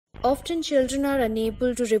Often children are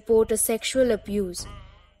unable to report a sexual abuse,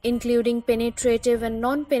 including penetrative and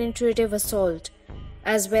non-penetrative assault,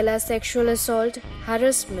 as well as sexual assault,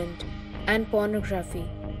 harassment, and pornography,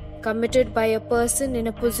 committed by a person in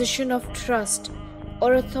a position of trust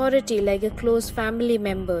or authority like a close family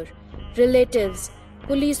member, relatives,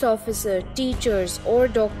 police officer, teachers or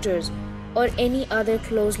doctors, or any other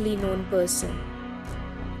closely known person.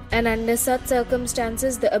 And under such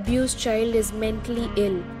circumstances, the abused child is mentally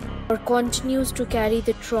ill or continues to carry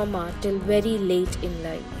the trauma till very late in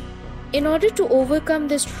life. In order to overcome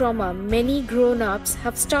this trauma, many grown-ups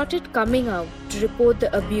have started coming out to report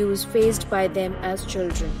the abuse faced by them as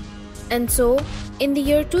children. And so, in the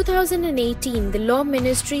year 2018, the Law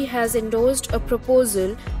Ministry has endorsed a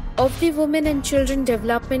proposal of the Women and Children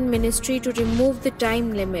Development Ministry to remove the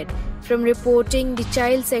time limit from reporting the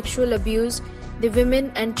child sexual abuse, the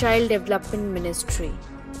Women and Child Development Ministry.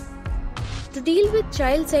 To deal with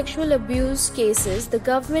child sexual abuse cases, the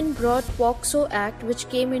government brought Pocso Act, which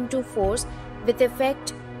came into force with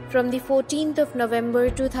effect from the 14th of November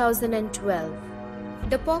 2012.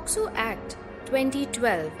 The Pocso Act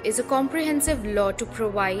 2012 is a comprehensive law to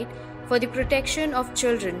provide for the protection of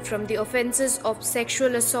children from the offences of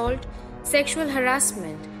sexual assault, sexual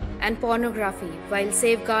harassment, and pornography, while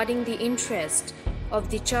safeguarding the interest of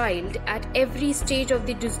the child at every stage of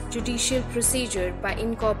the judicial procedure by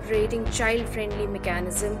incorporating child-friendly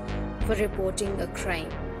mechanism for reporting a crime.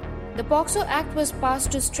 The Pocso Act was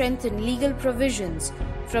passed to strengthen legal provisions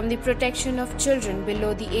from the protection of children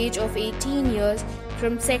below the age of 18 years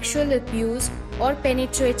from sexual abuse or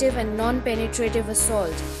penetrative and non-penetrative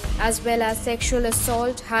assault, as well as sexual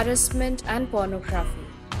assault, harassment, and pornography.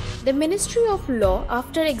 The Ministry of Law,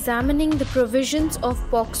 after examining the provisions of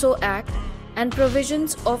Pocso Act and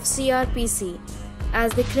provisions of CRPC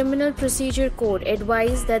as the Criminal Procedure Code,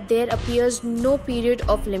 advised that there appears no period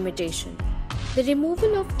of limitation. The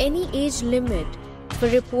removal of any age limit for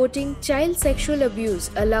reporting child sexual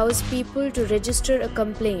abuse allows people to register a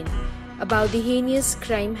complaint about the heinous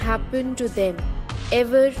crime happened to them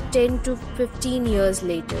ever 10 to 15 years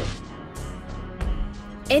later.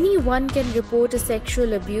 Anyone can report a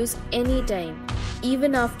sexual abuse anytime,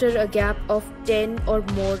 even after a gap of 10 or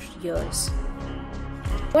more years.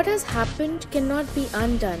 What has happened cannot be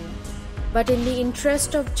undone, but in the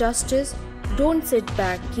interest of justice, don't sit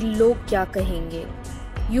back कि लोग क्या कहेंगे.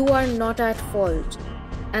 You are not at fault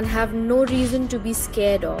and have no reason to be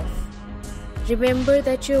scared of. Remember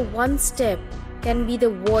that your one step can be the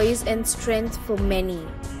voice and strength for many.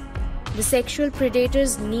 The sexual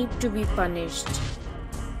predators need to be punished.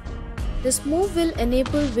 This move will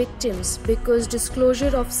enable victims because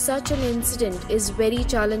disclosure of such an incident is very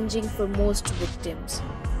challenging for most victims.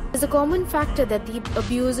 It is a common factor that the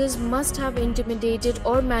abusers must have intimidated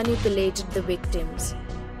or manipulated the victims.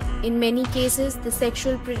 In many cases, the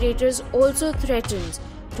sexual predators also threaten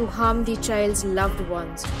to harm the child's loved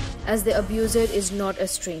ones, as the abuser is not a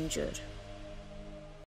stranger.